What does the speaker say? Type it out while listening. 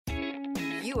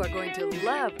You are going to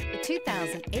love the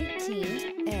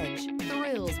 2018 Edge.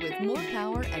 Thrills with more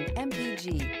power and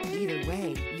MPG. Either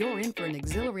way, you're in for an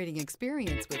exhilarating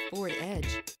experience with Ford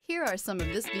Edge. Here are some of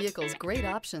this vehicle's great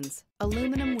options: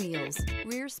 aluminum wheels,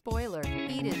 rear spoiler,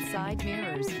 heated side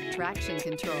mirrors, traction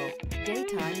control,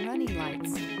 daytime running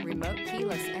lights, remote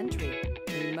keyless entry,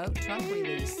 remote trunk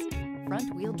release,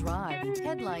 front-wheel drive,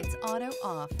 headlights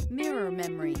auto-off, mirror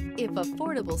memory. If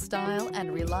affordable style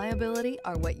and reliability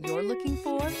are what you're looking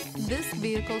for, this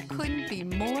vehicle couldn't be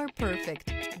more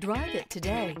perfect. Drive it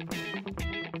today.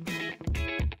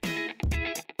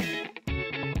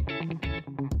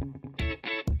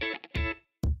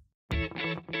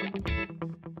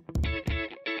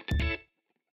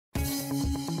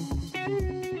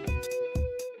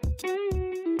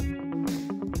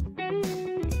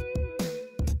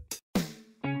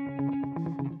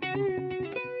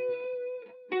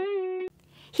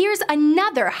 Here's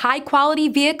another high-quality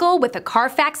vehicle with a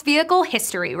Carfax Vehicle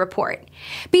History Report.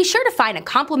 Be sure to find a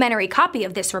complimentary copy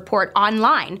of this report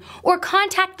online or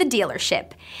contact the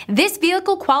dealership. This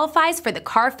vehicle qualifies for the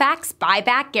Carfax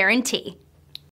Buyback Guarantee.